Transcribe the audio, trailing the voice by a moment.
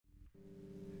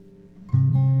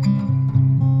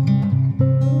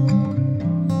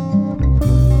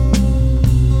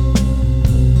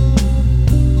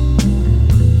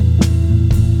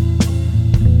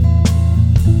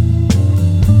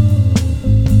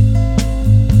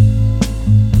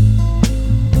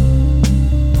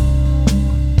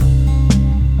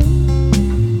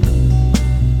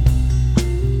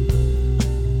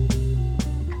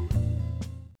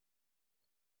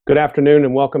afternoon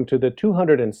and welcome to the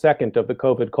 202nd of the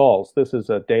COVID calls. This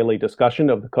is a daily discussion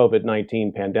of the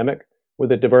COVID-19 pandemic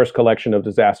with a diverse collection of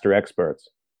disaster experts.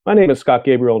 My name is Scott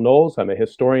Gabriel Knowles. I'm a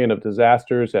historian of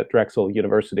disasters at Drexel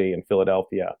University in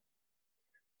Philadelphia.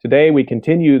 Today, we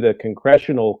continue the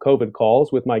congressional COVID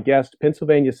calls with my guest,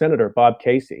 Pennsylvania Senator Bob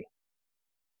Casey.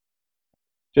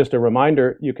 Just a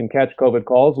reminder, you can catch COVID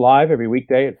calls live every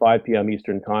weekday at 5 p.m.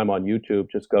 Eastern Time on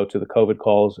YouTube. Just go to the COVID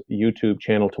calls YouTube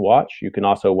channel to watch. You can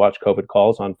also watch COVID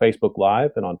calls on Facebook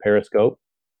Live and on Periscope.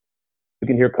 You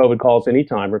can hear COVID calls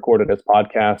anytime, recorded as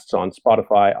podcasts on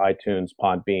Spotify, iTunes,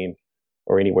 Podbean,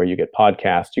 or anywhere you get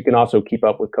podcasts. You can also keep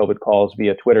up with COVID calls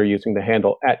via Twitter using the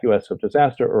handle @US of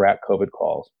Disaster or @COVID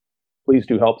calls. Please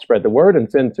do help spread the word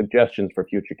and send suggestions for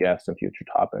future guests and future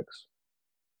topics.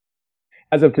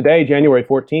 As of today, January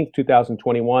 14th,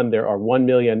 2021, there are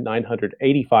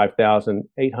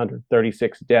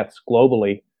 1,985,836 deaths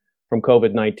globally from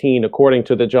COVID-19, according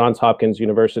to the Johns Hopkins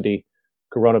University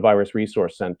Coronavirus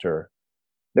Resource Center.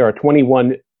 There are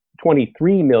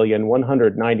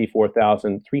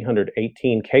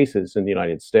 23,194,318 cases in the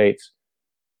United States.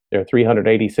 There are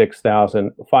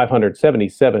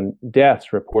 386,577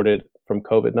 deaths reported from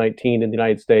COVID-19 in the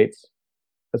United States.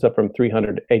 That's up from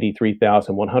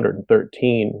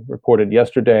 383,113 reported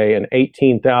yesterday, and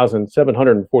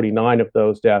 18,749 of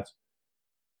those deaths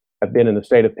have been in the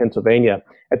state of Pennsylvania.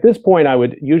 At this point, I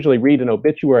would usually read an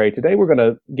obituary. Today, we're going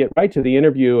to get right to the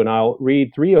interview, and I'll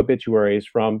read 3 obituaries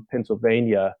from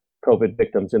Pennsylvania COVID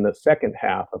victims in the second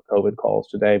half of COVID calls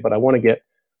today. But I want to get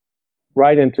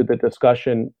right into the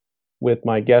discussion with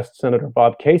my guest, Senator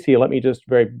Bob Casey. Let me just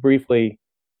very briefly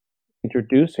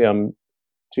introduce him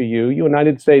to you.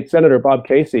 United States Senator Bob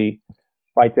Casey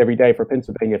fights every day for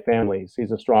Pennsylvania families.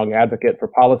 He's a strong advocate for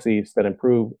policies that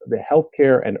improve the health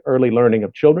care and early learning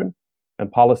of children and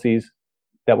policies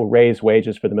that will raise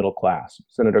wages for the middle class.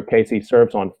 Senator Casey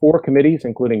serves on 4 committees,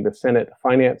 including the Senate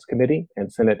Finance Committee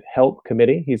and Senate Health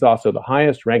Committee. He's also the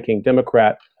highest ranking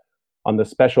Democrat on the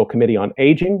Special Committee on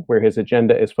Aging, where his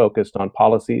agenda is focused on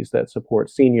policies that support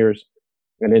seniors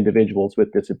and individuals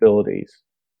with disabilities.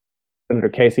 Senator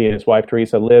Casey and his wife,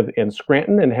 Teresa, live in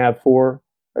Scranton and have 4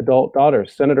 adult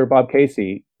daughters. Senator Bob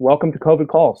Casey, welcome to COVID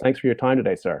Calls. Thanks for your time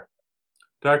today, sir.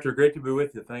 Doctor, great to be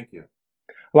with you. Thank you.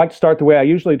 I'd like to start the way I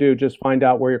usually do, just find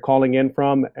out where you're calling in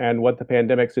from and what the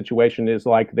pandemic situation is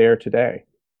like there today.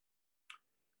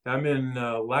 I'm in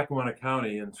Lackawanna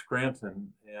County in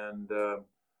Scranton, and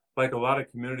like a lot of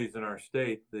communities in our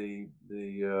state, the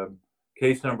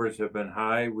case numbers have been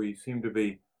high. We seem to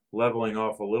be leveling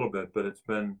off a little bit, but it's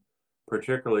been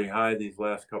particularly high these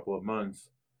last couple of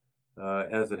months,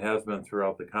 as it has been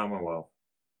throughout the Commonwealth.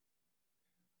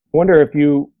 I wonder if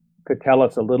you could tell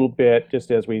us a little bit,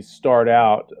 just as we start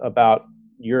out, about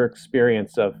your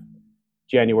experience of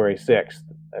January 6th.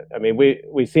 I mean,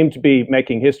 we seem to be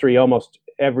making history almost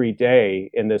every day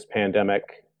in this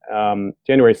pandemic.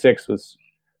 January 6th was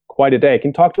quite a day.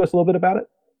 Can you talk to us a little bit about it?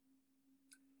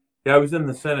 Yeah, I was in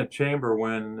the Senate chamber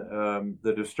when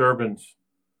the disturbance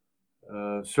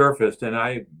surfaced, and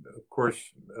I, of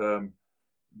course,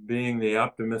 being the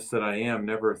optimist that I am,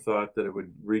 never thought that it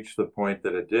would reach the point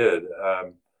that it did.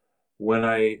 When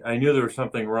I knew there was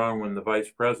something wrong when the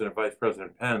Vice President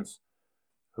Pence,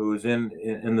 who's in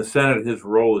the Senate, his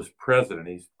role is president.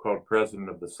 He's called president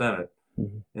of the Senate,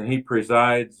 and he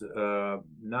presides,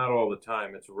 not all the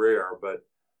time, it's rare, but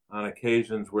on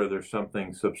occasions where there's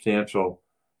something substantial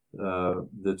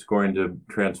that's going to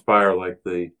transpire, like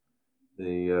the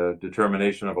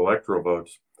determination of electoral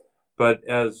votes. But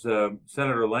as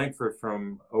Senator Lankford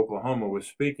from Oklahoma was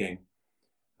speaking,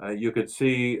 you could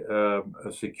see a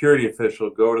security official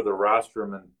go to the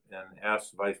rostrum and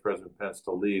ask Vice President Pence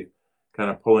to leave, kind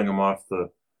of pulling him off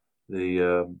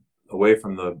the away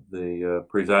from the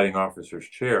presiding officer's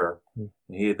chair. And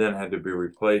he then had to be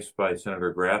replaced by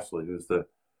Senator Grassley, who's the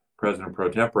president pro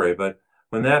tempore. But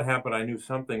when that happened, I knew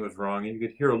something was wrong, and you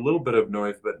could hear a little bit of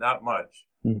noise, but not much.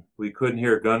 We couldn't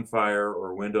hear gunfire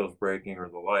or windows breaking or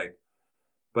the like.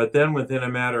 But then within a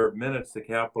matter of minutes, the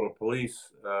Capitol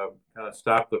Police kind of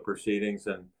stopped the proceedings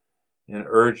and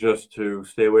urged us to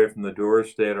stay away from the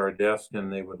doors, stay at our desk,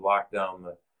 and they would lock down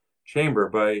the chamber.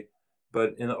 But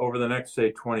over the next,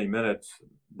 say, 20 minutes,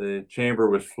 the chamber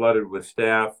was flooded with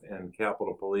staff and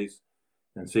Capitol Police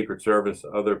and Secret Service,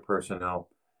 other personnel.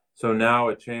 So now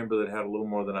a chamber that had a little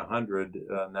more than 100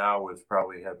 now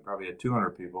probably had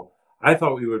 200 people. I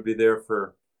thought we would be there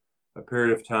for a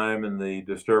period of time and the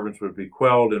disturbance would be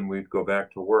quelled and we'd go back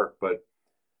to work. But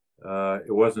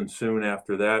it wasn't soon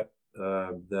after that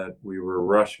that we were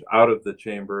rushed out of the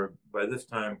chamber. By this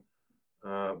time,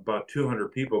 about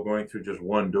 200 people going through just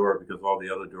one door because all the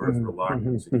other doors were locked and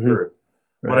Hmm. secured.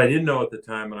 What Right. I didn't know at the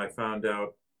time, and I found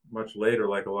out much later,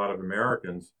 like a lot of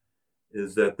Americans,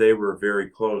 is that they were very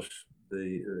close,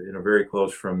 very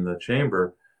close from the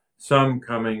chamber. Some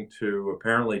coming to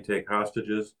apparently take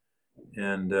hostages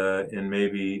and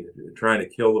maybe trying to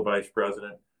kill the vice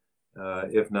president,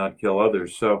 if not kill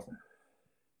others. So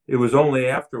it was only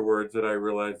afterwards that I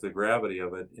realized the gravity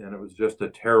of it, and it was just a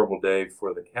terrible day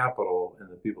for the Capitol and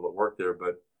the people that work there,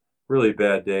 but really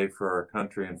bad day for our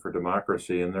country and for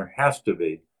democracy. And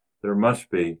there must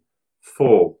be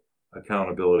full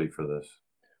accountability for this.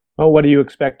 Well, what do you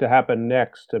expect to happen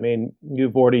next? I mean,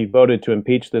 you've already voted to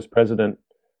impeach this president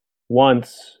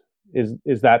once.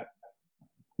 Is that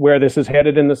where this is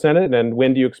headed in the Senate, and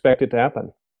when do you expect it to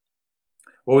happen?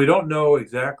 Well, we don't know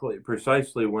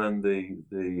precisely when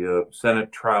the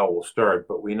Senate trial will start,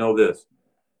 but we know this: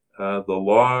 the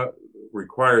law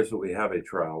requires that we have a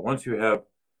trial. Once you have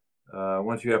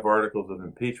articles of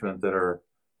impeachment that are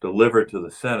delivered to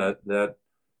the Senate,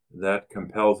 that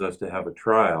compels us to have a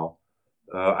trial.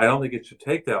 I don't think it should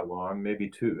take that long. Maybe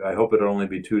two. I hope it'll only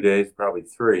be 2 days, probably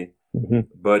three. Hmm.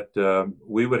 But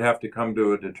we would have to come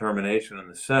to a determination in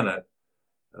the Senate.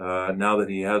 Now that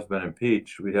he has been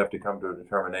impeached, we'd have to come to a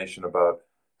determination about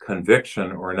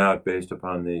conviction or not based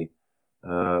upon the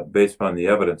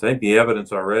evidence. I think the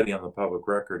evidence already on the public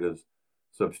record is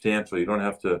substantial. You don't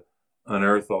have to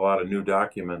unearth a lot of new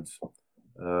documents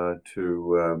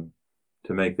to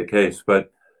make the case,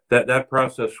 but that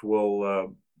process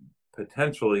will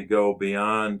potentially go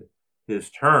beyond his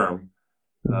term.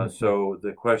 So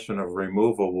the question of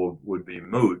removal would be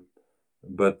moot,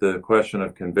 but the question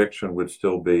of conviction would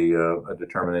still be a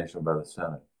determination by the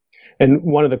Senate. And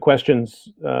one of the questions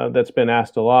that's been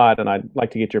asked a lot, and I'd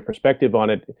like to get your perspective on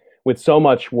it, with so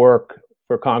much work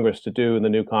for Congress to do in the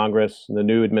new Congress and the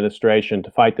new administration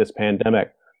to fight this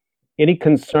pandemic, any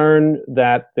concern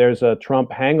that there's a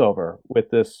Trump hangover with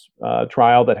this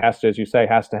trial that has to, as you say,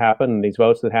 has to happen, and these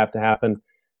votes that have to happen?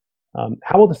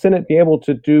 How will the Senate be able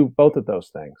to do both of those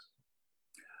things?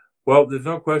 Well, there's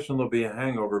no question there'll be a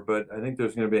hangover, but I think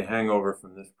there's going to be a hangover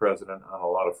from this president on a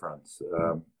lot of fronts.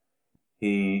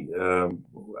 He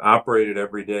operated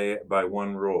every day by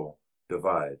one rule: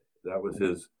 divide. That was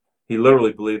he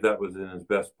literally believed that was in his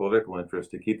best political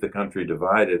interest, to keep the country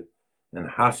divided and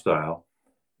hostile.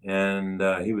 And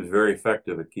he was very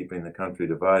effective at keeping the country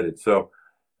divided. So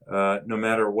no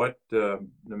matter what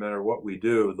we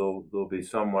do, there'll be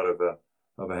somewhat of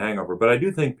a hangover. But I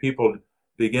do think people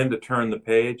begin to turn the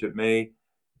page. It may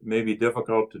be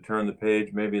difficult to turn the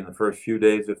page maybe in the first few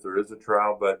days if there is a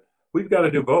trial, but we've got to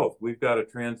do both. We've got to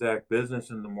transact business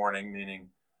in the morning, meaning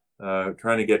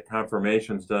trying to get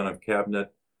confirmations done of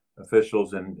cabinet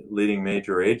officials and leading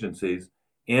major agencies,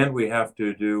 and we have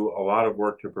to do a lot of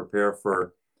work to prepare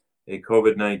for a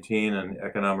COVID-19 and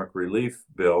economic relief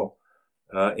bill,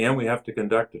 and we have to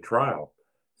conduct a trial.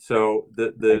 So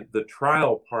the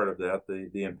trial part of that,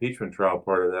 the impeachment trial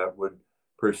part of that, would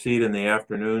proceed in the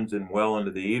afternoons and well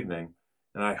into the evening.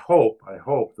 And I hope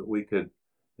that we could,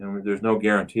 and there's no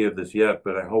guarantee of this yet,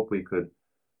 but I hope we could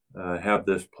have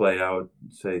this play out,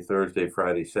 say Thursday,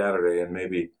 Friday, Saturday, and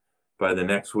maybe by the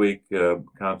next week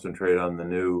concentrate on the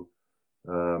new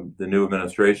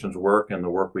administration's work and the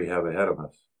work we have ahead of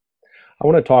us. I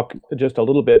want to talk just a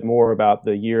little bit more about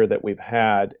the year that we've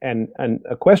had, and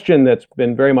a question that's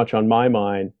been very much on my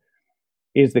mind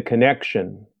is the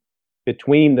connection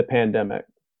between the pandemic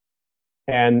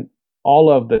and all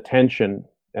of the tension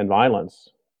and violence,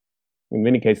 in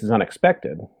many cases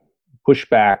unexpected,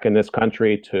 pushback in this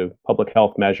country to public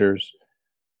health measures.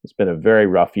 It's been a very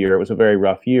rough year. It was a very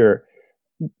rough year.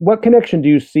 What connection do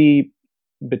you see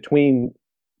between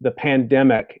the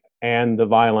pandemic and the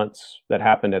violence that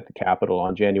happened at the Capitol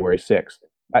on January 6th?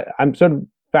 I'm sort of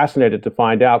fascinated to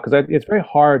find out, because it's very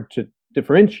hard to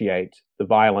differentiate the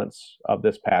violence of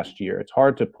this past year. It's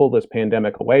hard to pull this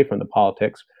pandemic away from the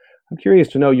politics. I'm curious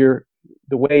to know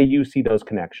the way you see those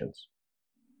connections.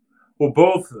 Well,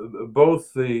 both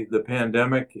the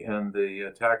pandemic and the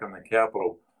attack on the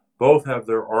Capitol both have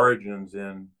their origins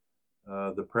in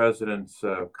the president's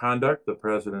conduct, the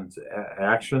president's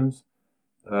actions,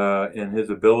 and his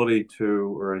ability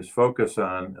to, or his focus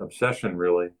on, obsession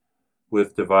really,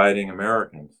 with dividing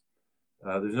Americans.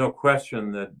 There's no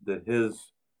question that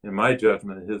in my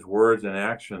judgment, his words and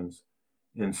actions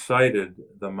incited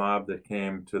the mob that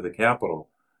came to the Capitol.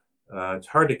 It's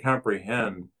hard to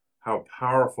comprehend how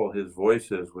powerful his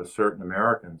voice is with certain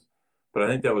Americans, but I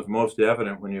think that was most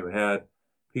evident when you had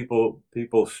people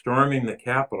storming the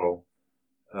Capitol,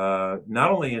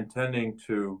 not only intending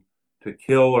to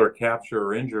kill or capture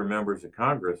or injure members of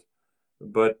Congress,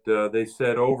 but they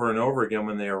said over and over again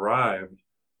when they arrived,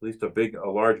 at least a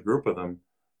large group of them,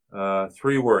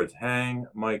 three words: hang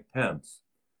Mike Pence.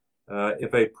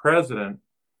 If a president,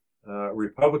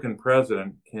 Republican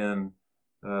president, can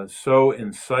so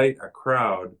incite a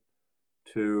crowd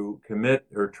to commit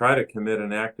or try to commit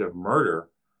an act of murder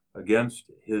against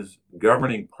his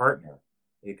governing partner,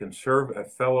 a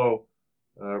fellow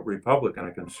Republican,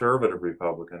 a conservative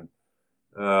Republican,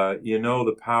 you know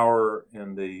the power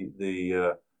and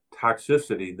the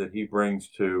toxicity that he brings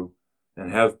to and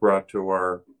has brought to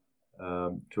our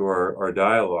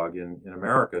dialogue in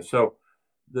America. So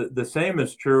the same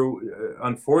is true,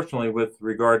 unfortunately, with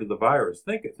regard to the virus.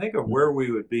 Think of where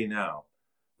we would be now.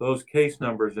 Those case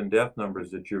numbers and death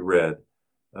numbers that you read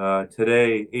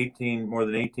today, more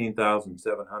than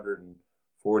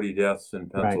 18,740 deaths in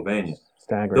Right. Pennsylvania.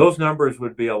 Staggering. Those numbers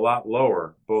would be a lot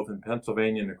lower, both in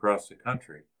Pennsylvania and across the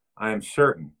country. I am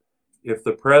certain if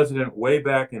the president, way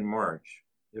back in March,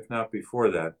 if not before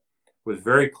that, was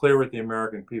very clear with the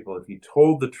American people, if he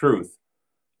told the truth,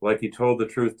 like he told the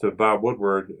truth to Bob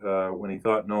Woodward when he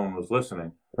thought no one was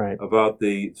listening, Right. about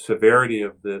the severity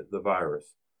of the virus,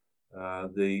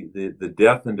 the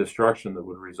death and destruction that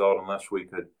would result unless we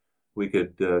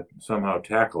could somehow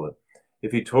tackle it.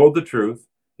 If he told the truth,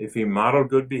 if he modeled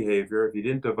good behavior, if he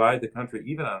didn't divide the country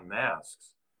even on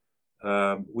masks,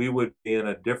 we would be in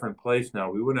a different place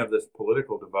now. We wouldn't have this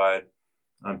political divide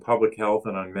on public health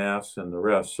and on masks and the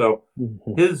rest. So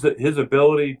his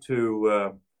ability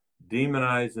to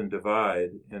demonize and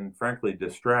divide and frankly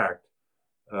distract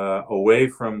away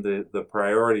from the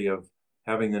priority of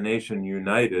having the nation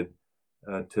united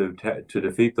to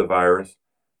defeat the virus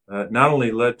not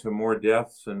only led to more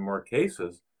deaths and more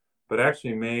cases, but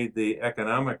actually made the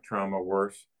economic trauma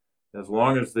worse. As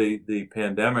long as the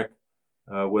pandemic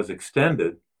was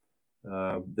extended,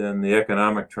 then the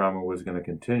economic trauma was going to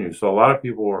continue. So a lot of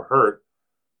people were hurt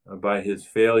by his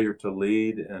failure to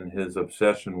lead and his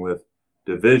obsession with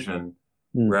division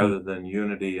rather than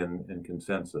unity and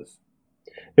consensus.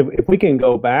 If we can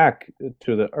go back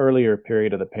to the earlier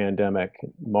period of the pandemic,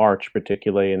 March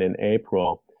particularly, and in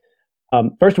April,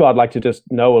 first of all, I'd like to just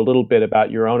know a little bit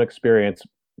about your own experience,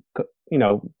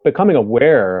 becoming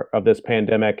aware of this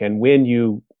pandemic and when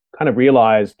you kind of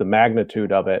realized the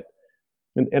magnitude of it.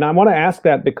 And I want to ask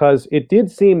that because it did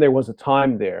seem there was a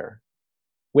time there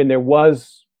when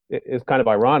it's kind of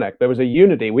ironic, there was a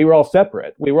unity. We were all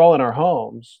separate. We were all in our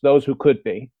homes, those who could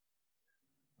be.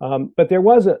 But there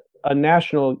was a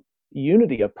national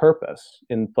unity of purpose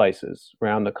in places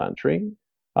around the country,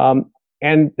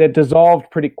 and it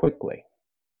dissolved pretty quickly.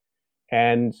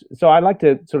 And so I'd like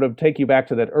to sort of take you back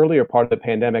to that earlier part of the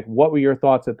pandemic. What were your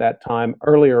thoughts at that time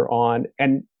earlier on?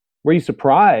 And were you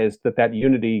surprised that that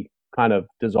unity kind of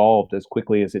dissolved as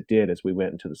quickly as it did as we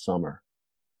went into the summer?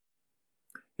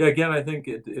 Yeah, again, I think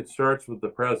it starts with the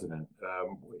president.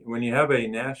 When you have a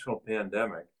national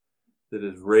pandemic that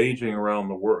is raging around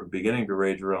the world, beginning to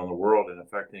rage around the world and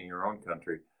affecting your own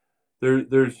country,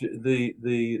 there's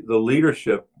the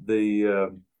leadership,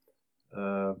 the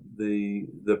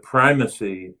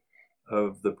primacy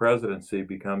of the presidency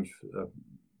becomes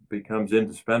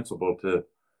indispensable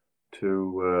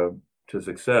to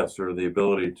success, or the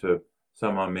ability to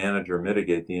somehow manage or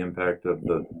mitigate the impact of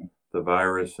the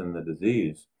virus and the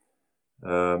disease.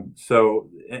 So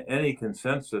any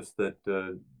consensus that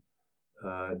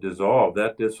dissolved,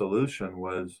 that dissolution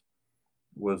was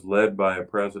led by a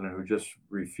president who just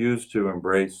refused to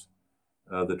embrace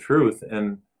the truth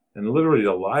and literally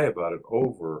to lie about it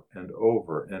over and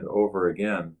over and over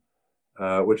again,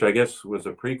 which I guess was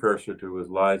a precursor to his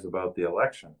lies about the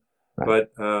election. Right.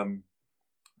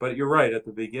 But you're right. At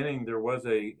the beginning, there was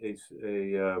a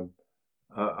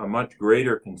much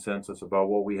greater consensus about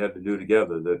what we had to do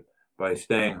together. That by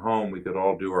staying home, we could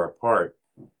all do our part.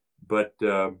 But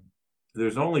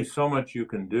there's only so much you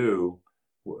can do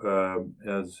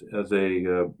as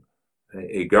a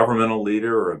governmental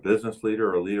leader or a business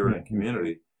leader or a leader in a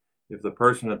community if the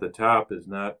person at the top is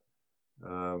not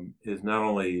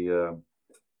only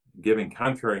giving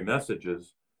contrary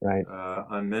messages. Right.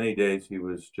 On many days, he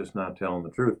was just not telling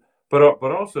the truth, but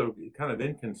also kind of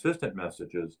inconsistent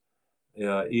messages.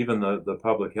 Even the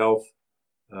public health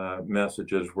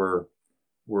messages were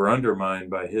undermined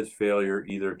by his failure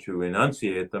either to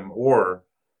enunciate them or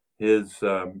his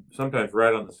sometimes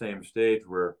right on the same stage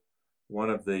where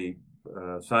one of the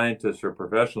scientists or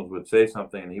professionals would say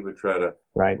something and he would try to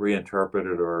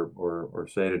reinterpret it or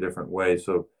say it a different way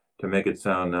so to make it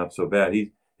sound not so bad.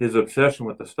 His obsession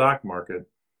with the stock market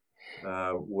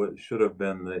should have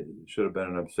been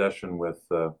an obsession with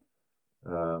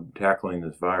tackling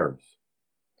this virus.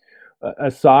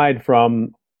 Aside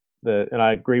from and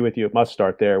I agree with you, it must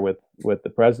start there with the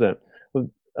president.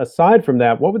 Aside from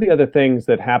that, what were the other things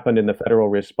that happened in the federal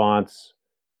response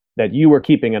that you were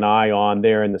keeping an eye on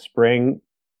there in the spring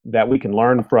that we can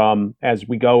learn from as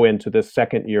we go into this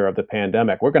second year of the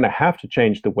pandemic? We're going to have to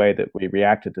change the way that we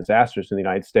react to disasters in the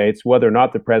United States, whether or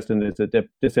not the president is a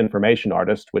disinformation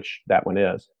artist, which that one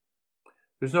is.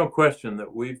 There's no question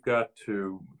that we've got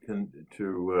to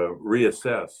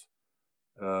reassess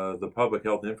the public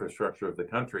health infrastructure of the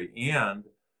country and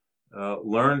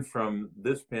learn from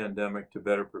this pandemic to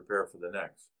better prepare for the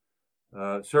next.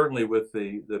 Certainly with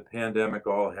the pandemic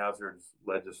all hazards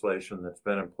legislation that's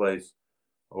been in place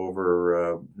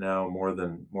over now more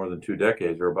than 2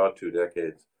 decades, or about 2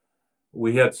 decades,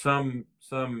 we had some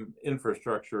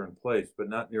infrastructure in place, but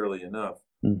not nearly enough.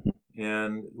 Mm-hmm.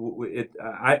 And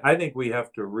I think we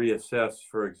have to reassess,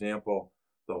 for example,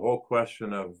 the whole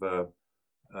question of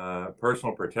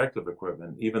personal protective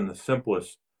equipment, even the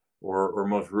simplest or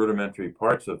most rudimentary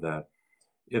parts of that.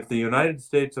 If the United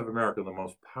States of America, the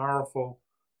most powerful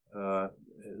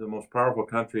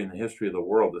country in the history of the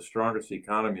world, the strongest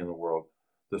economy in the world,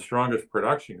 the strongest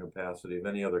production capacity of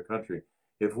any other country,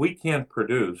 if we can't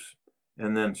produce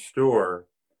and then store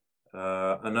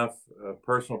enough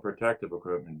personal protective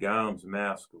equipment, gowns,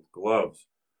 masks, gloves,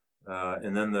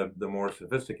 and then the more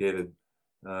sophisticated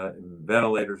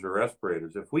ventilators or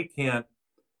respirators, if we can't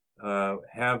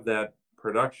have that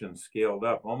production scaled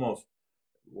up, almost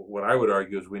what I would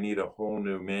argue is we need a whole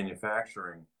new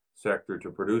manufacturing sector to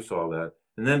produce all that,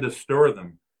 and then to store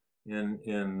them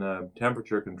in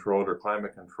temperature controlled or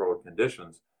climate controlled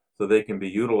conditions so they can be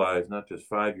utilized not just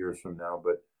 5 years from now,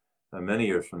 but many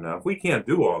years from now. If we can't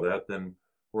do all that, then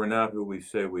we're not who we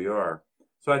say we are.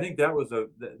 So I think that was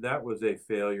a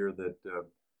failure that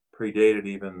predated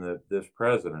even this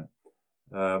president.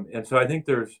 And so I think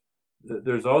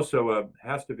there's also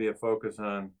has to be a focus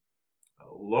on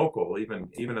local,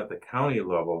 even at the county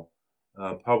level,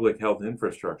 public health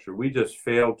infrastructure. We just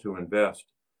failed to invest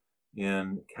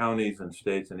in counties and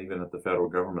states, and even at the federal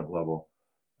government level,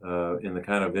 in the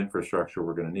kind of infrastructure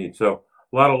we're going to need. So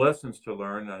a lot of lessons to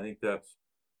learn. I think that's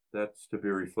to be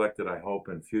reflected, I hope,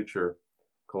 in future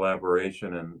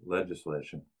collaboration and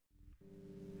legislation.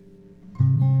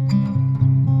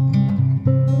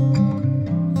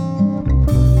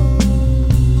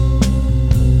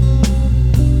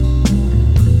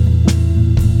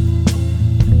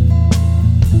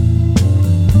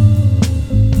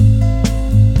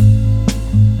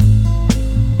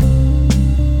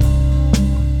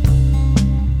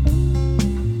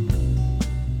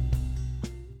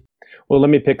 Well, let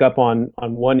me pick up on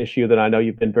one issue that I know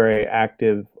you've been very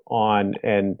active on,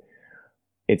 and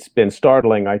it's been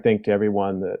startling, I think, to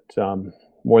everyone that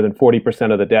more than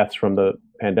 40% of the deaths from the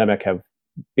pandemic have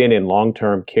been in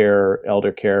long-term care,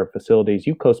 elder care facilities.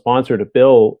 You co-sponsored a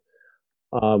bill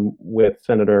with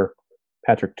Senator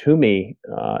Patrick Toomey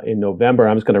in November.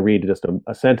 I'm just going to read just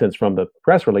a sentence from the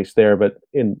press release there, but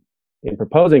in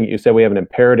proposing it, you said we have an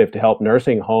imperative to help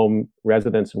nursing home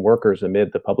residents and workers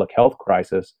amid the public health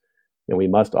crisis. And we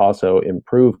must also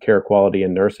improve care quality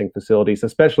in nursing facilities,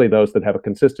 especially those that have a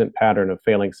consistent pattern of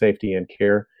failing safety and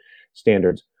care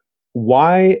standards.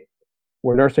 Why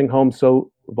were nursing homes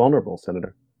so vulnerable,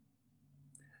 Senator?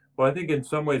 Well, I think in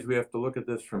some ways we have to look at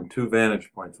this from 2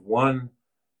 vantage points. One,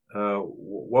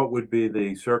 what would be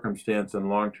the circumstance in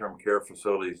long-term care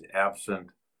facilities absent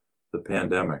the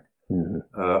pandemic?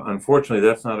 Mm-hmm. Unfortunately,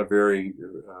 that's not a very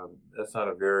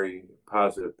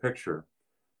positive picture,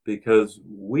 because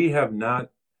we have not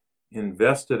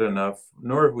invested enough,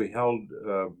 nor have we held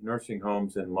nursing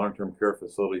homes and long-term care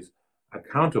facilities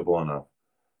accountable enough,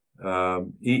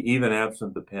 even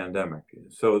absent the pandemic.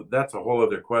 So that's a whole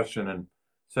other question, and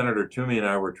Senator Toomey and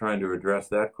I were trying to address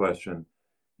that question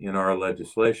in our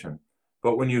legislation.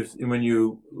 But when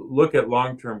you look at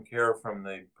long-term care from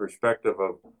the perspective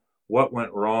of what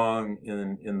went wrong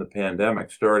in the pandemic,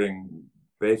 starting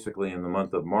basically in the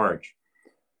month of March,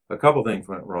 a couple things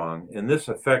went wrong, and this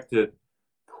affected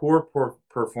poor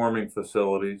performing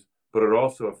facilities, but it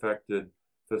also affected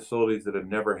facilities that have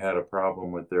never had a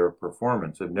problem with their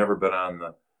performance, have never been on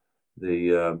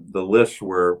the list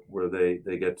where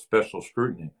they get special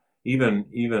scrutiny.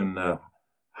 Even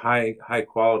high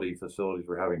quality facilities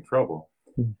were having trouble,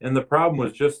 and the problem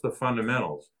was just the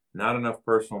fundamentals: not enough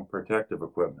personal protective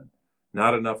equipment,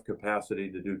 not enough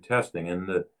capacity to do testing, and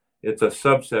it's a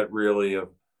subset really of.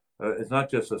 It's not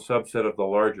just a subset of the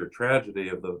larger tragedy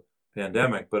of the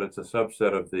pandemic, but it's a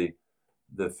subset of the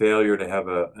failure to have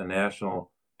a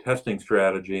national testing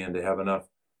strategy and to have enough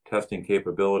testing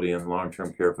capability in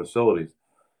long-term care facilities.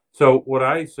 So what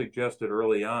I suggested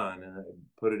early on, and I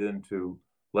put it into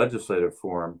legislative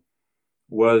form,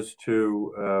 was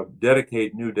to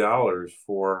dedicate new dollars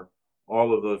for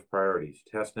all of those priorities: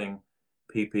 testing,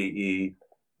 PPE,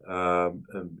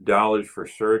 dollars for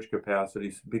surge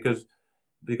capacities, because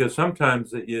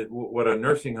sometimes what a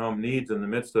nursing home needs in the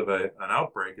midst of an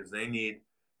outbreak is they need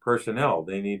personnel.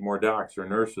 They need more docs or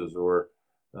nurses or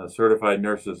certified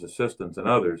nurses assistants and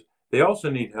others. They also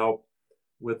need help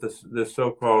with this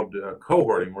so-called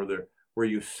cohorting, where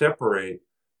you separate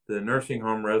the nursing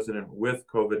home resident with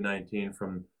COVID-19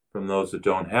 from those that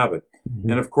don't have it.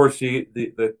 Mm-hmm. And of course,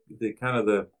 the kind of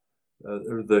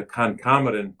the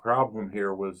concomitant problem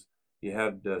here was you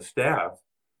had staff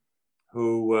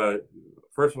who,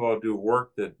 first of all, do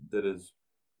work that is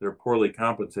they're poorly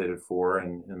compensated for,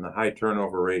 and the high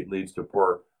turnover rate leads to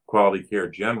poor quality care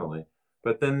generally.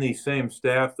 But then these same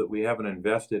staff that we haven't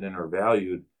invested in or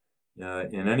valued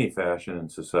in any fashion in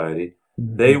society,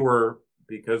 Mm-hmm. they were,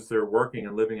 because they're working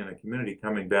and living in a community,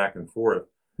 coming back and forth,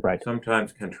 Right.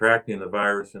 sometimes contracting the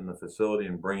virus in the facility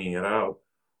and bringing it out,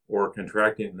 or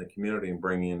contracting it in the community and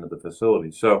bringing it into the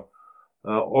facility. So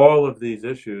all of these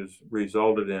issues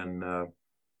resulted in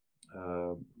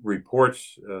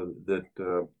reports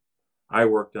that I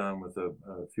worked on with a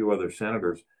few other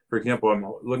senators. For example, I'm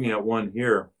looking at one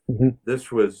here. Mm-hmm. This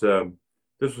was a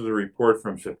report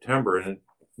from September, and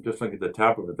just look at the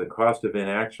top of it: the cost of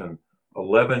inaction,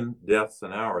 11 deaths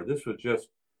an hour. This was just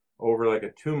over like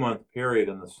a 2-month period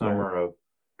in the summer of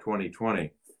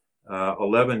 2020.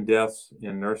 11 deaths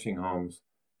in nursing homes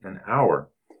an hour.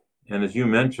 And as you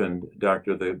mentioned,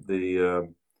 Doctor, the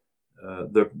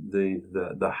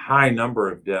high number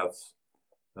of deaths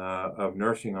of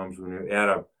nursing homes, when you add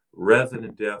up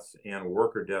resident deaths and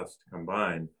worker deaths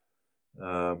combined,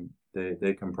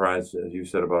 they comprise, as you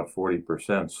said, about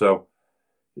 40%. So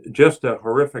just a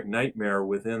horrific nightmare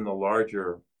within the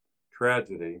larger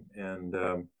tragedy. And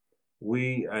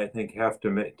we, I think, have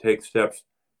to take steps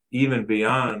even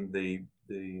beyond the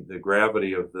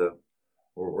gravity of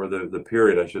the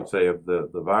period, I should say, of the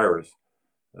virus,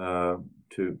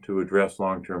 to address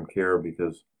long-term care,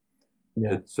 because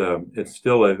it's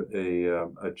still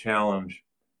a challenge,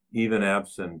 even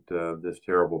absent this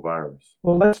terrible virus.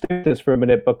 Well, let's do this for a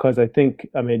minute, because I think,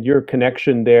 I mean, your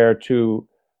connection there to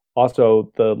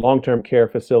also the long-term care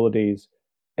facilities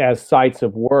as sites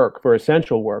of work for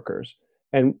essential workers.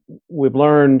 And we've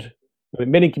learned, I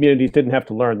mean, many communities didn't have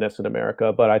to learn this in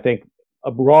America, but I think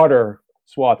a broader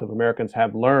swath of Americans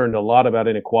have learned a lot about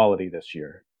inequality this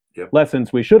year. Yep.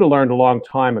 Lessons we should have learned a long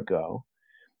time ago.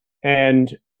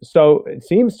 And so it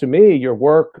seems to me your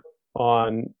work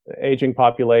on aging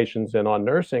populations and on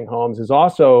nursing homes is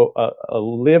also a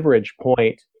leverage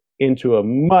point into a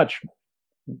much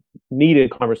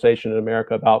needed conversation in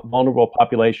America about vulnerable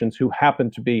populations who happen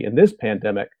to be, in this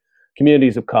pandemic,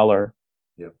 communities of color,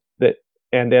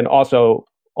 and then also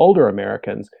older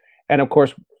Americans. And of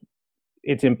course,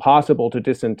 it's impossible to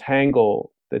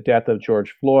disentangle the death of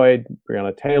George Floyd,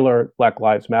 Breonna Taylor, Black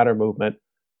Lives Matter movement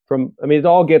from, I mean, it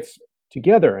all gets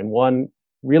together in one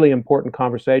really important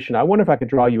conversation. I wonder if I could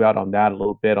draw you out on that a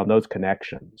little bit, on those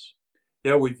connections.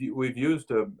 Yeah, we've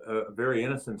used a very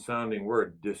innocent sounding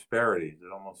word, disparities.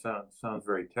 It almost sounds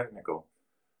very technical,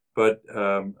 but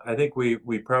I think we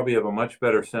probably have a much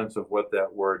better sense of what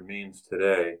that word means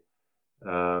today,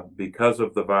 because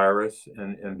of the virus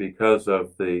and because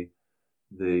of the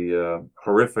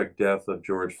horrific death of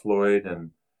George Floyd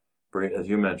and, as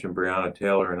you mentioned, Breonna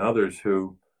Taylor and others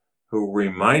who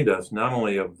remind us not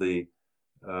only of the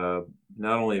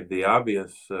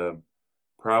obvious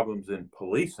problems in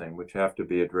policing, which have to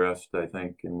be addressed, I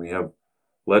think, and we have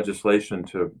legislation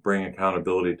to bring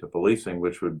accountability to policing,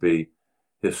 which would be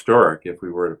historic if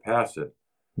we were to pass it,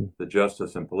 the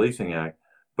Justice and Policing Act.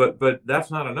 But that's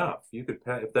not enough. You could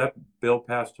if that bill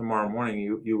passed tomorrow morning,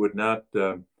 you would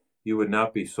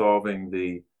not be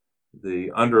solving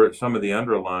some of the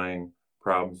underlying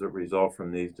problems that result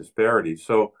from these disparities.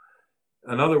 So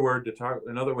another way to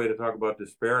talk about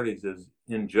disparities is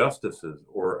injustices,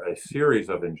 or a series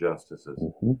of injustices.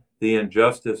 Mm-hmm. The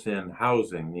injustice in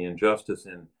housing, the injustice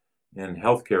in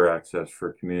healthcare access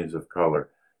for communities of color,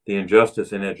 the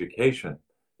injustice in education,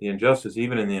 the injustice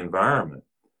even in the environment.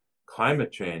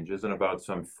 Climate change isn't about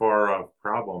some far-off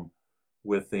problem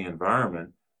with the environment.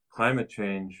 Climate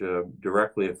change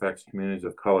directly affects communities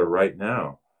of color right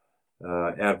now,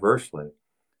 adversely.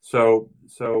 So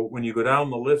when you go down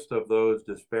the list of those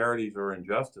disparities or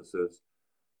injustices,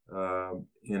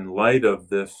 in light of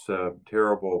this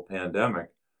terrible pandemic,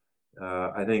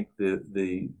 I think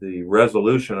the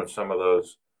resolution of some of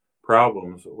those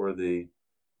problems, or the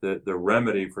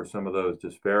remedy for some of those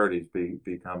disparities,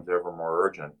 becomes ever more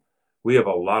urgent. We have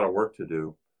a lot of work to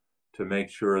do to make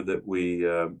sure that we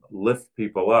lift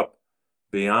people up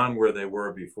beyond where they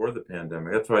were before the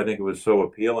pandemic. That's why I think it was so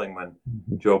appealing when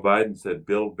Joe Biden said,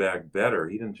 build back better.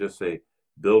 He didn't just say,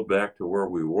 build back to where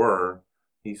we were.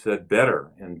 He said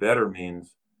better, and better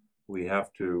means we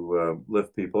have to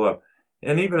lift people up.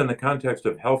 And even in the context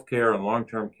of healthcare and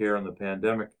long-term care in the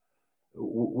pandemic,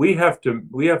 we have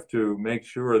to make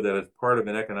sure that as part of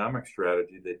an economic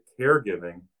strategy that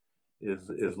caregiving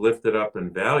is lifted up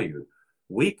and valued.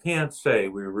 We can't say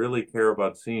we really care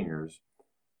about seniors,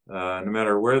 no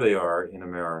matter where they are in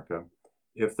America,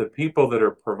 if the people that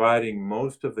are providing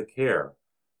most of the care,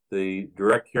 the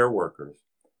direct care workers,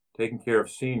 taking care of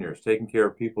seniors, taking care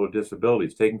of people with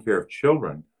disabilities, taking care of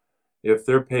children, if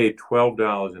they're paid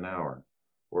 $12 an hour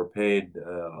or paid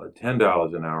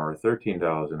 $10 an hour or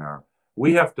 $13 an hour,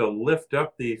 we have to lift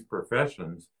up these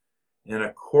professions and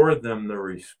accord them the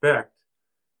respect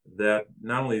that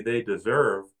not only they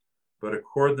deserve, but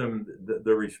accord them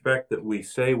the respect that we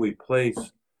say we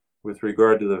place with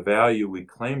regard to the value we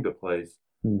claim to place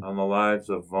on the lives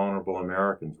of vulnerable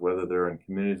Americans, whether they're in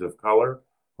communities of color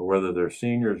or whether they're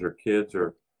seniors or kids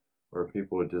or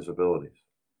people with disabilities.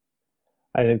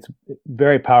 And it's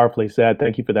very powerfully said.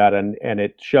 Thank you for that. And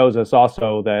it shows us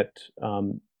also that,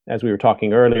 as we were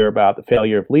talking earlier about the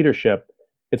failure of leadership,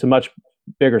 it's a much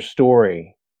bigger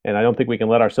story. And I don't think we can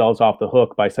let ourselves off the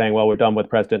hook by saying, well, we're done with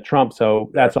President Trump, so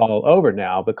that's all over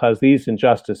now, because these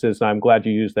injustices, and I'm glad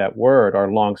you used that word,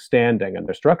 are longstanding and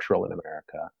they're structural in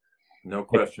America. No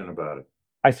question about it.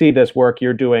 I see this work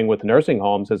you're doing with nursing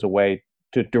homes as a way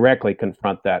to directly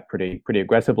confront that pretty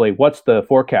aggressively. What's the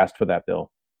forecast for that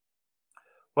bill?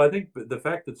 Well, I think the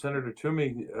fact that Senator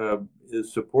Toomey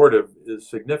is supportive is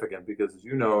significant because, as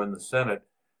you know, in the Senate,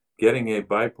 getting a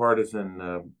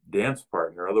bipartisan dance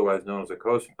partner, otherwise known as a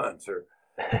co-sponsor,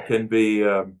 can be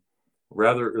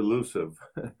rather elusive.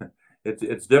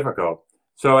 It's difficult.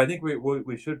 So I think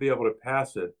we should be able to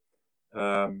pass it.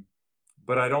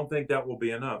 But I don't think that will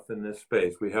be enough in this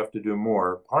space. We have to do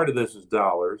more. Part of this is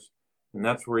dollars, and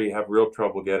that's where you have real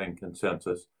trouble getting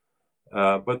consensus.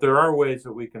 But there are ways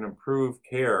that we can improve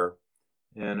care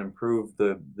and improve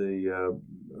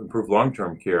improve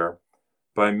long-term care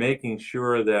by making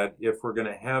sure that if we're going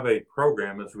to have a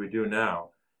program, as we do now,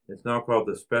 it's now called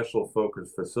the Special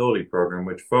Focus Facility Program,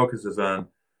 which focuses on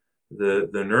the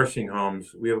nursing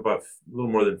homes. We have about a little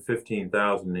more than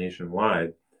 15,000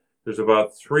 nationwide. There's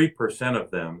about 3%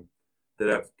 of them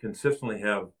that consistently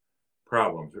have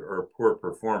problems or poor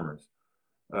performers.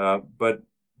 But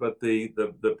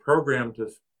the program to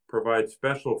provide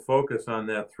special focus on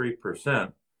that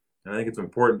 3%, and I think it's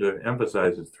important to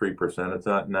emphasize it's 3%, it's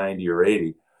not 90 or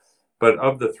 80, but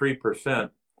of the 3%,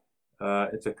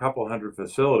 it's a couple hundred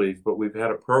facilities, but we've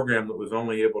had a program that was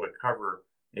only able to cover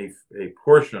a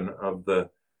portion of the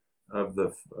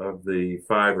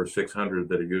 500 or 600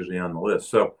 that are usually on the list.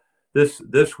 So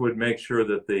this would make sure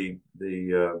that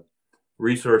the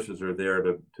resources are there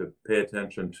to pay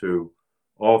attention to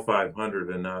all 500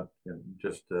 and not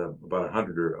just about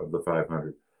 100 of the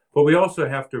 500. But we also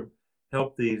have to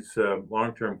help these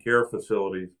long-term care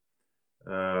facilities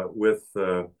with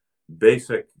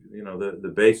basic,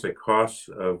 the basic costs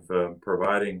of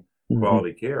providing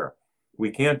quality care.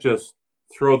 We can't just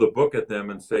throw the book at them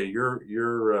and say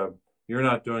you're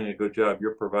not doing a good job.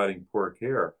 You're providing poor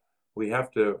care. We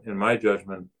have to, in my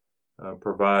judgment,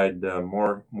 provide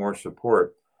more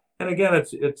support. And again,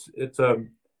 it's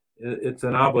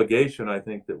an obligation, I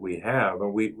think, that we have.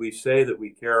 And we say that we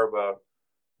care about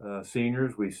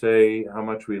seniors. We say how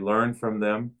much we learn from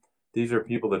them. These are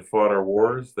people that fought our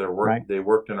wars. They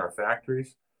worked in our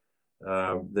factories.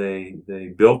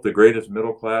 They built the greatest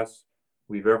middle class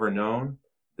we've ever known.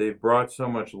 They've brought so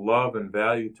much love and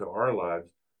value to our lives.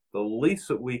 The least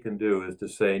that we can do is to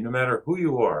say, no matter who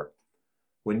you are,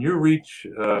 when you reach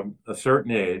a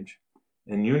certain age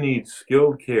and you need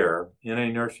skilled care in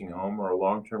a nursing home or a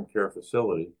long-term care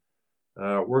facility,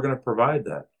 we're going to provide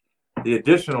that. The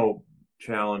additional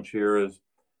challenge here is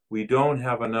we don't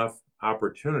have enough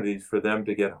opportunities for them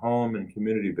to get home and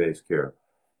community-based care.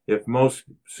 If most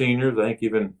seniors, I think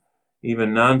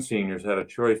even non-seniors, had a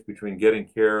choice between getting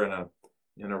care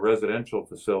in a residential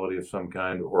facility of some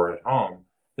kind or at home,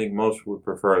 I think most would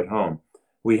prefer at home.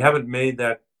 We haven't made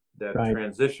that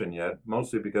transition yet,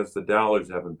 mostly because the dollars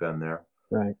haven't been there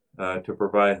to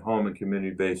provide home and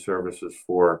community-based services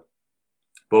for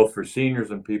both for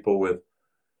seniors and people with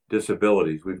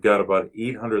disabilities. We've got about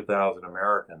 800,000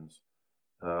 Americans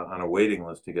on a waiting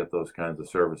list to get those kinds of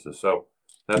services. So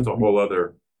that's a whole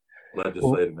other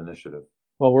legislative initiative.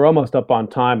 Well, we're almost up on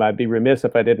time. I'd be remiss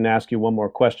if I didn't ask you one more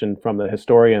question from the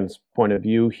historian's point of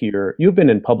view here. You've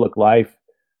been in public life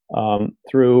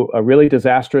through a really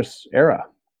disastrous era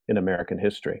in American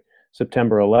history.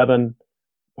 September 11,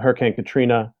 Hurricane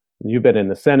Katrina. You've been in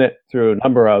the Senate through a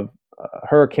number of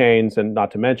hurricanes, and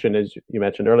not to mention, as you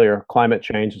mentioned earlier, climate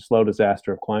change, the slow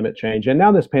disaster of climate change. And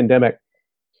now this pandemic.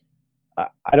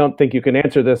 I don't think you can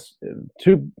answer this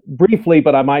too briefly,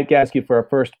 but I might ask you for a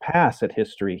first pass at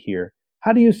history here.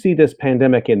 How do you see this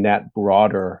pandemic in that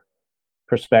broader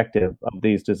perspective of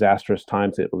these disastrous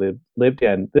times it lived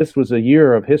in? This was a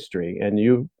year of history, and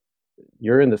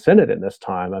you're in the Senate in this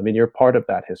time. I mean, you're part of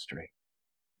that history.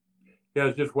 Yeah, I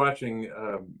was just watching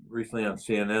recently on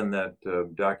CNN that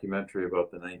documentary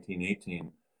about the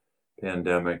 1918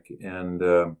 pandemic, and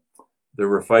there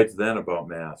were fights then about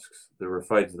masks. There were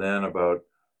fights then about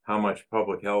how many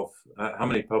public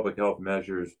health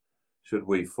measures should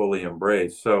we fully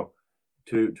embrace. So,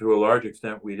 to a large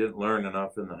extent, we didn't learn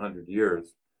enough in the 100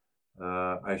 years.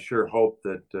 I sure hope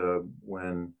that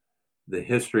when the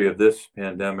history of this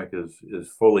pandemic is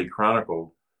fully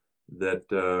chronicled, that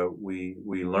we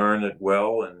learn it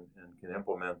well and can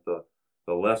implement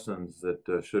the lessons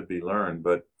that should be learned.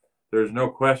 But there's no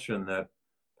question that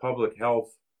public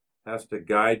health has to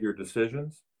guide your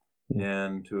decisions,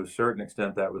 and to a certain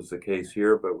extent that was the case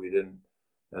here. But we didn't,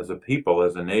 as a people,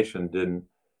 as a nation,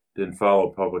 didn't follow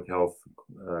public health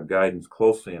guidance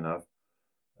closely enough,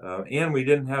 and we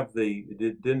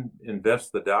didn't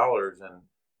invest the dollars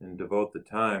and devote the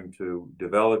time to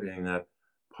developing that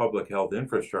public health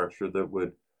infrastructure that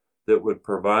would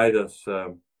provide us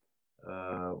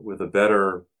with a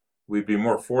better. We'd be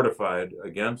more fortified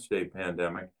against a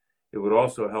pandemic. It would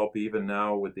also help even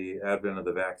now with the advent of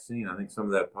the vaccine. I think some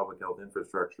of that public health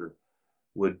infrastructure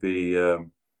would be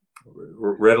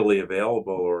readily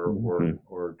available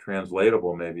or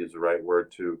translatable, maybe is the right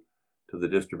word, to the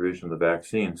distribution of the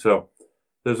vaccine. So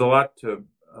there's a lot to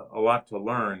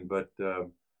learn, but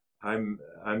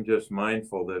I'm just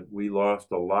mindful that we lost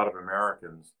a lot of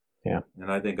Americans,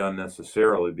 and I think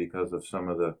unnecessarily, because of some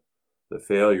of the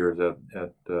failures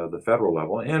at the federal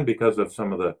level, and because of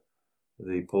some of the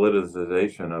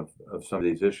politicization of some of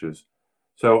these issues.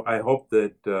 So I hope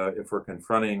that if we're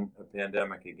confronting a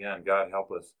pandemic again, God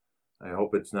help us, I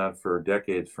hope it's not for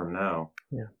decades from now,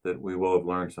 that we will have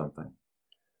learned something.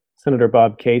 Senator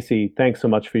Bob Casey, thanks so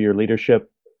much for your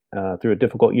leadership through a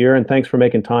difficult year, and thanks for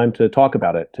making time to talk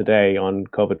about it today on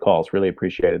COVID Calls. Really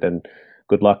appreciate it, and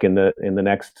good luck in the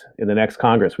next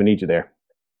Congress. We need you there.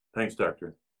 Thanks,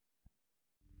 Doctor.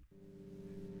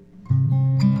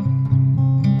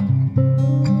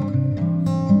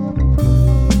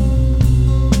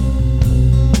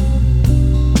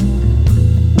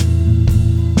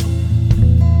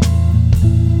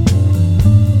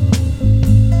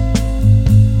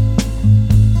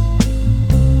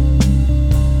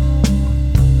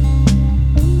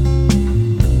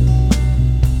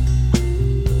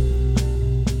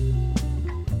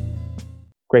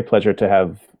 Great pleasure to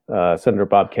have Senator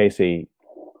Bob Casey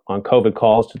on COVID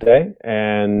Calls today,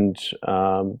 and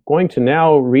going to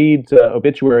now read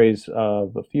obituaries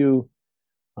of a few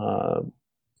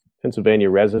Pennsylvania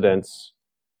residents.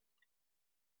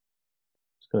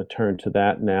 Just going to turn to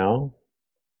that now.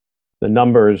 The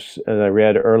numbers, as I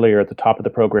read earlier at the top of the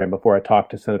program before I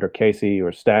talked to Senator Casey,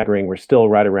 are staggering. We're still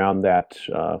right around that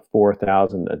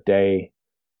 4,000 a day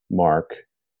mark.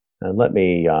 And let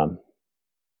me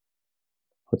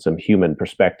put some human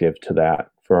perspective to that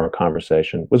for our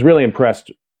conversation. Was really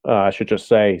impressed, I should just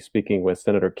say, speaking with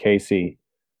Senator Casey,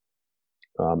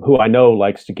 who I know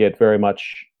likes to get very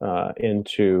much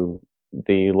into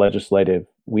the legislative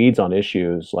weeds on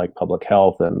issues like public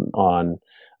health and on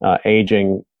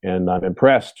aging. And I'm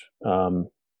impressed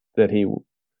that he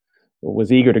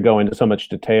was eager to go into so much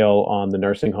detail on the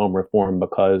nursing home reform,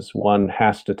 because one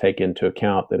has to take into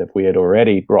account that if we had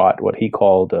already brought what he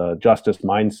called a justice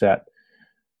mindset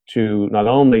to not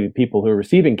only people who are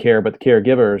receiving care, but the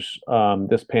caregivers,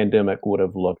 this pandemic would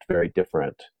have looked very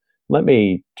different. Let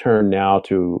me turn now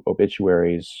to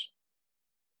obituaries.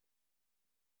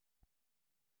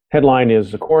 Headline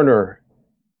is: the coroner,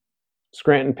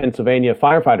 Scranton, Pennsylvania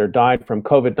firefighter died from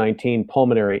COVID-19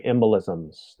 pulmonary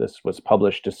embolisms. This was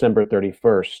published December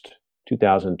 31st,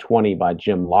 2020 by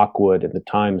Jim Lockwood in the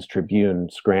Times-Tribune,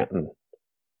 Scranton.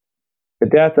 The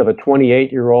death of a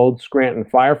 28-year-old Scranton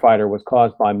firefighter was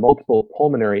caused by multiple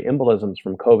pulmonary embolisms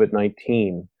from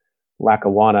COVID-19,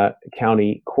 Lackawanna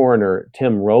County Coroner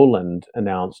Tim Rowland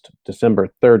announced December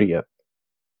 30th.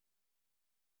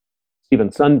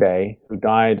 Stephen Sunday, who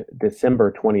died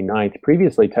December 29th,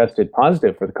 previously tested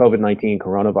positive for the COVID-19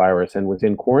 coronavirus and was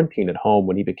in quarantine at home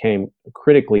when he became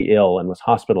critically ill and was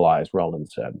hospitalized, Rowland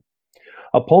said.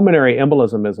 A pulmonary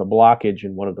embolism is a blockage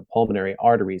in one of the pulmonary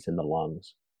arteries in the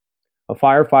lungs. A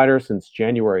firefighter since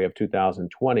January of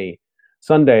 2020,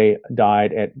 Sunday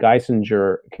died at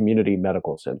Geisinger Community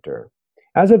Medical Center.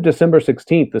 As of December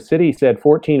 16th, the city said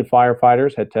 14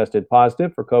 firefighters had tested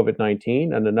positive for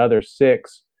COVID-19 and another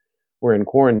 6 were in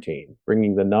quarantine,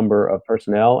 bringing the number of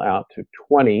personnel out to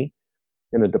 20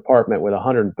 in the department with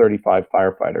 135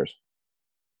 firefighters.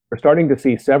 We're starting to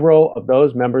see several of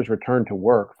those members return to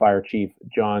work, Fire Chief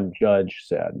John Judge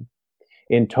said.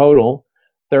 In total,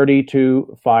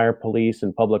 32 fire, police,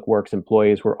 and public works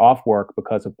employees were off work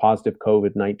because of positive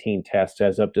COVID-19 tests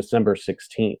as of December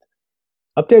 16th.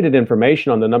 Updated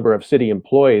information on the number of city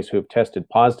employees who have tested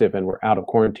positive and were out of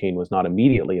quarantine was not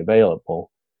immediately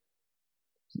available.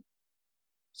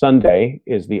 Sunday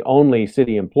is the only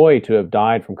city employee to have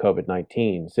died from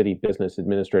COVID-19, City Business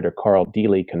Administrator Carl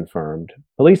Deely confirmed.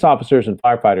 Police officers and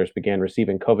firefighters began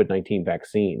receiving COVID-19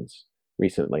 vaccines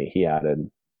recently, he added.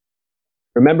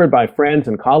 Remembered by friends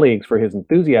and colleagues for his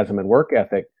enthusiasm and work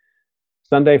ethic,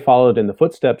 Sunday followed in the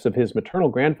footsteps of his maternal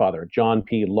grandfather, John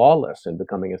P. Lawless, in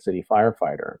becoming a city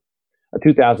firefighter. A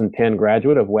 2010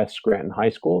 graduate of West Scranton High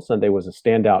School, Sunday was a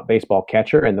standout baseball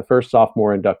catcher and the first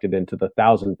sophomore inducted into the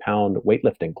 1,000-pound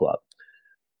weightlifting club.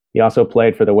 He also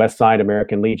played for the West Side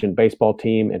American Legion baseball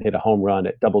team and hit a home run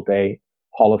at Doubleday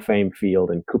Hall of Fame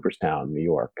Field in Cooperstown, New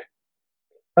York.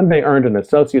 Sunday earned an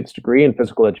associate's degree in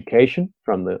physical education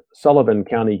from the Sullivan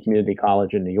County Community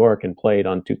College in New York and played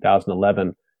on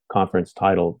 2011 conference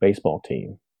title baseball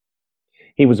team.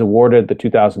 He was awarded the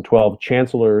 2012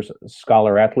 Chancellor's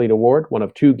Scholar Athlete Award, one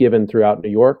of 2 given throughout New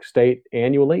York State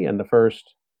annually and the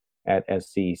first at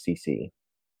SCCC.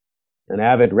 An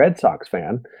avid Red Sox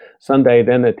fan, Sunday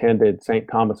then attended St.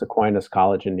 Thomas Aquinas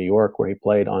College in New York, where he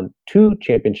played on 2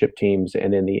 championship teams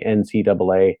and in the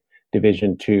NCAA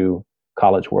Division II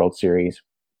College World Series.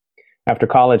 After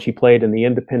college, he played in the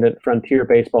Independent Frontier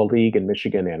Baseball League in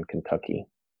Michigan and Kentucky.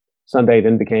 Sunday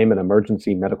then became an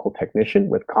emergency medical technician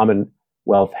with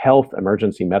Commonwealth Health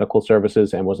Emergency Medical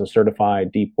Services and was a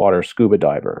certified deep water scuba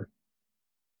diver.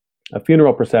 A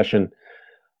funeral procession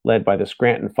led by the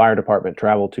Scranton Fire Department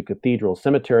traveled to Cathedral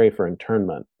Cemetery for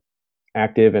interment.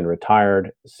 Active and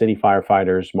retired city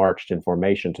firefighters marched in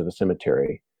formation to the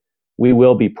cemetery. We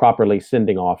will be properly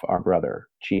sending off our brother,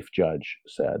 Chief Judge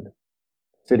said.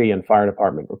 City and fire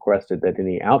department requested that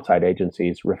any outside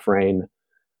agencies refrain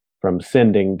from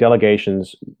sending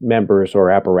delegations, members, or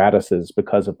apparatuses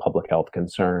because of public health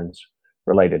concerns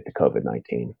related to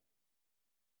COVID-19.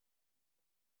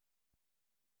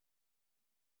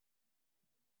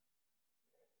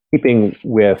 Keeping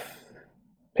with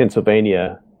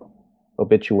Pennsylvania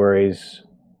obituaries,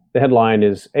 the headline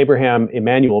is Abraham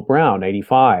Emanuel Brown,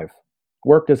 85,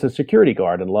 worked as a security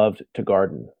guard and loved to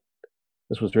garden.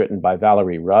 This was written by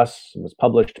Valerie Russ and was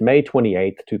published May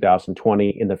 28, 2020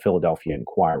 in the Philadelphia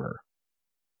Inquirer.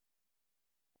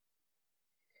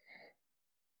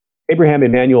 Abraham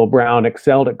Emanuel Brown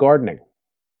excelled at gardening.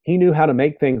 He knew how to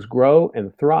make things grow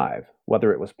and thrive,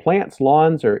 whether it was plants,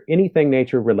 lawns, or anything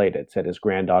nature related, said his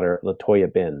granddaughter,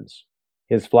 Latoya Benz.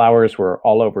 His flowers were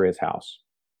all over his house.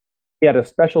 He had a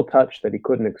special touch that he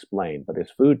couldn't explain, but his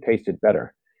food tasted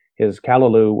better. His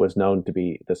callaloo was known to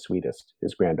be the sweetest,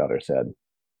 his granddaughter said.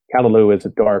 Callaloo is a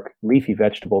dark, leafy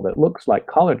vegetable that looks like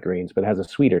collard greens but has a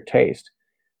sweeter taste.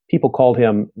 People called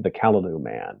him the Callaloo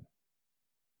Man.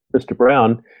 Mr.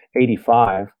 Brown,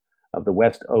 85, of the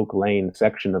West Oak Lane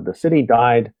section of the city,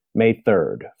 died May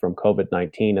 3rd from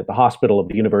COVID-19 at the hospital of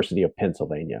the University of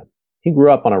Pennsylvania. He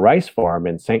grew up on a rice farm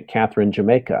in St. Catherine,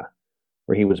 Jamaica,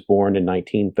 where he was born in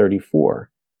 1934,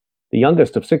 the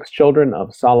youngest of 6 children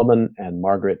of Solomon and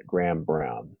Margaret Graham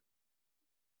Brown.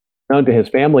 Known to his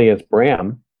family as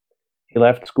Bram, he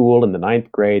left school in the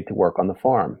 9th grade to work on the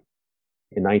farm.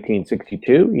 In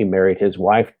 1962, he married his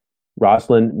wife,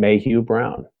 Rosalind Mayhew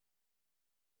Brown.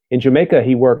 In Jamaica,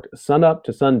 he worked sunup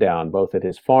to sundown, both at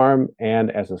his farm and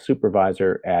as a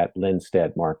supervisor at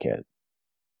Linstead Market.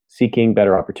 Seeking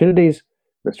better opportunities,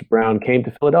 Mr. Brown came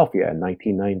to Philadelphia in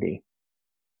 1990.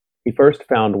 He first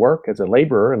found work as a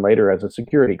laborer and later as a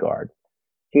security guard.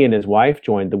 He and his wife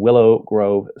joined the Willow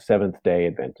Grove Seventh-day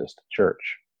Adventist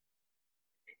Church.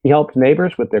 He helped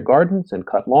neighbors with their gardens and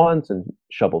cut lawns and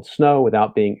shoveled snow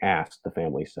without being asked, the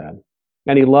family said.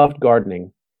 And he loved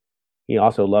gardening. He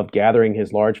also loved gathering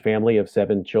his large family of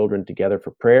 7 children together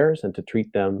for prayers and to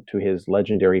treat them to his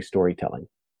legendary storytelling.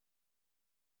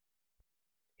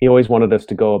 He always wanted us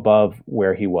to go above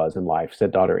where he was in life,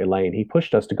 said daughter Elaine. He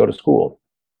pushed us to go to school.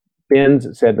 Benz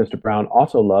said Mr. Brown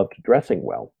also loved dressing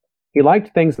well. He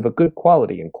liked things of a good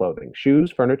quality in clothing,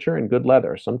 shoes, furniture, and good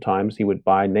leather. Sometimes he would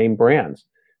buy name brands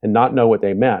and not know what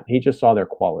they meant. He just saw their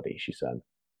quality, she said.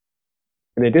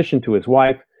 In addition to his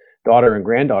wife, daughter and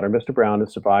granddaughter. Mr. Brown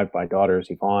is survived by daughters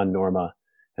Yvonne, Norma,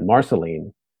 and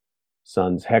Marceline,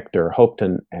 sons Hector,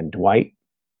 Hopeton, and Dwight,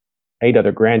 8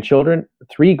 other grandchildren,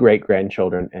 3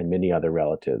 great-grandchildren, and many other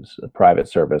relatives. A private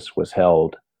service was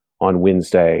held on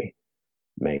Wednesday,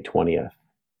 May 20th.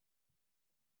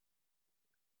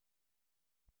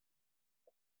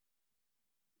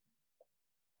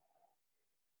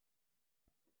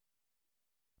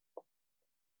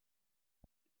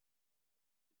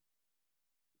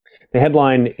 The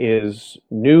headline is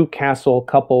Newcastle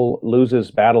Couple Loses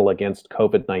Battle Against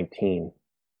COVID-19.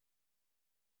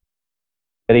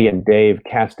 Betty and Dave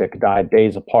Castick died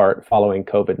days apart following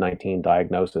COVID-19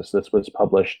 diagnosis. This was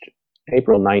published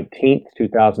April 19th,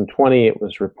 2020. It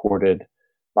was reported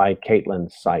by Caitlin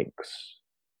Sykes.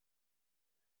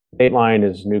 Dateline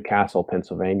is Newcastle,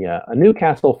 Pennsylvania. A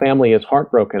Newcastle family is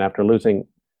heartbroken after losing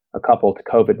a couple to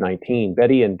COVID-19.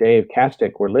 Betty and Dave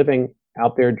Castick were living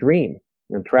out their dream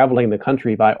and traveling the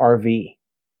country by RV.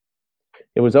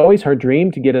 It was always her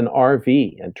dream to get an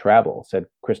RV and travel, said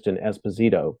Kristen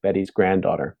Esposito, Betty's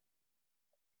granddaughter.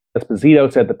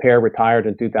 Esposito said the pair retired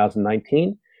in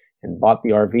 2019 and bought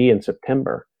the RV in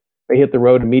September. They hit the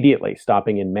road immediately,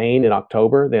 stopping in Maine in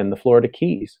October, then the Florida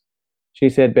Keys. She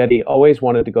said Betty always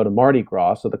wanted to go to Mardi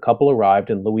Gras, so the couple arrived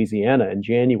in Louisiana in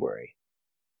January.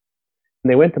 When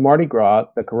they went to Mardi Gras,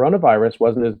 the coronavirus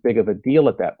wasn't as big of a deal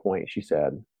at that point, she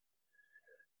said.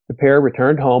 The pair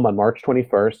returned home on March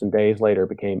 21st and days later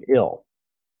became ill.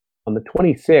 On the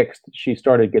 26th, she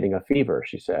started getting a fever,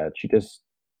 she said. She just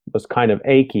was kind of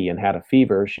achy and had a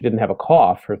fever. She didn't have a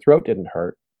cough. Her throat didn't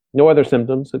hurt. No other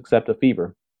symptoms except a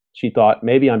fever. She thought,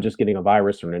 maybe I'm just getting a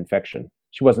virus or an infection.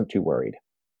 She wasn't too worried.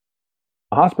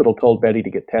 The hospital told Betty to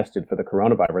get tested for the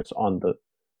coronavirus on the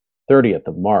 30th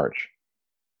of March.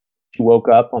 She woke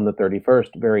up on the 31st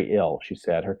very ill, she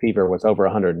said. Her fever was over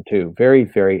 102, very,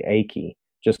 very achy,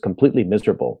 just completely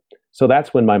miserable. So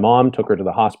that's when my mom took her to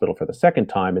the hospital for the second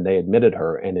time, and they admitted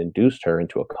her and induced her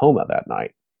into a coma that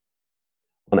night.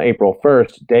 On April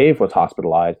 1st, Dave was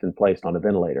hospitalized and placed on a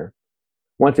ventilator.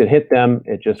 Once it hit them,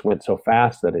 it just went so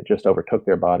fast that it just overtook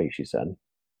their body, she said.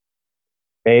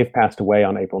 Dave passed away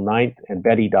on April 9th, and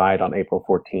Betty died on April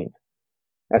 14th.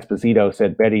 Esposito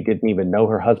said Betty didn't even know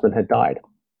her husband had died.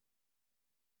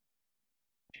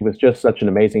 She was just such an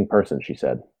amazing person, she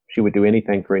said. She would do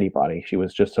anything for anybody. She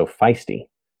was just so feisty.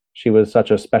 She was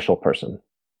such a special person.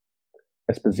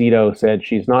 Esposito said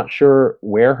she's not sure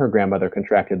where her grandmother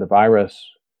contracted the virus,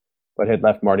 but had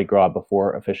left Mardi Gras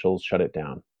before officials shut it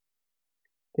down.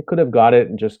 They could have got it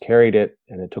and just carried it,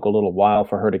 and it took a little while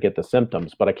for her to get the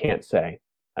symptoms, but I can't say.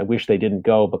 I wish they didn't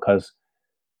go because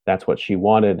that's what she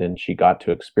wanted, and she got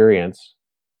to experience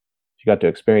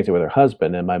it with her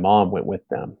husband, and my mom went with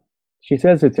them. She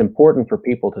says it's important for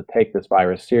people to take this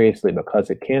virus seriously because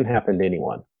it can happen to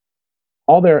anyone.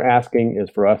 All they're asking is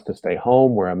for us to stay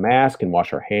home, wear a mask, and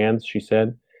wash our hands, she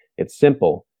said. It's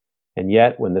simple. And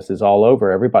yet, when this is all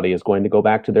over, everybody is going to go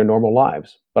back to their normal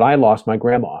lives. But I lost my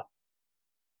grandma.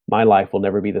 My life will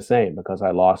never be the same because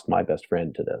I lost my best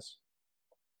friend to this.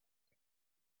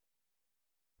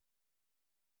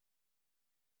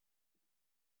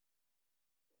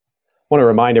 I want to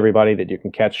remind everybody that you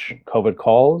can catch COVID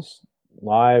calls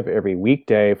live every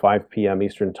weekday, 5 p.m.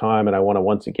 Eastern Time. And I want to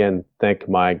once again thank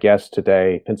my guest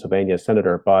today, Pennsylvania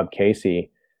Senator Bob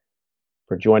Casey,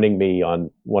 for joining me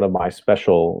on one of my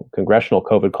special congressional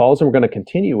COVID calls. And we're going to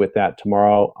continue with that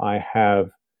tomorrow. I have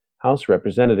House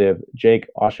Representative Jake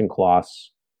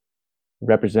Auchincloss,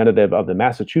 representative of the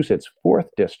Massachusetts 4th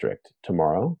District,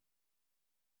 tomorrow.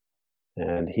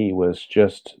 And he was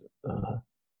just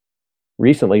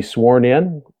recently sworn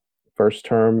in,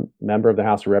 first-term member of the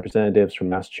House of Representatives from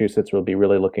Massachusetts. We'll be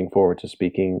really looking forward to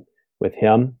speaking with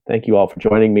him. Thank you all for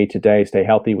joining me today. Stay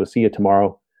healthy. We'll see you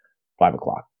tomorrow, 5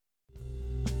 o'clock.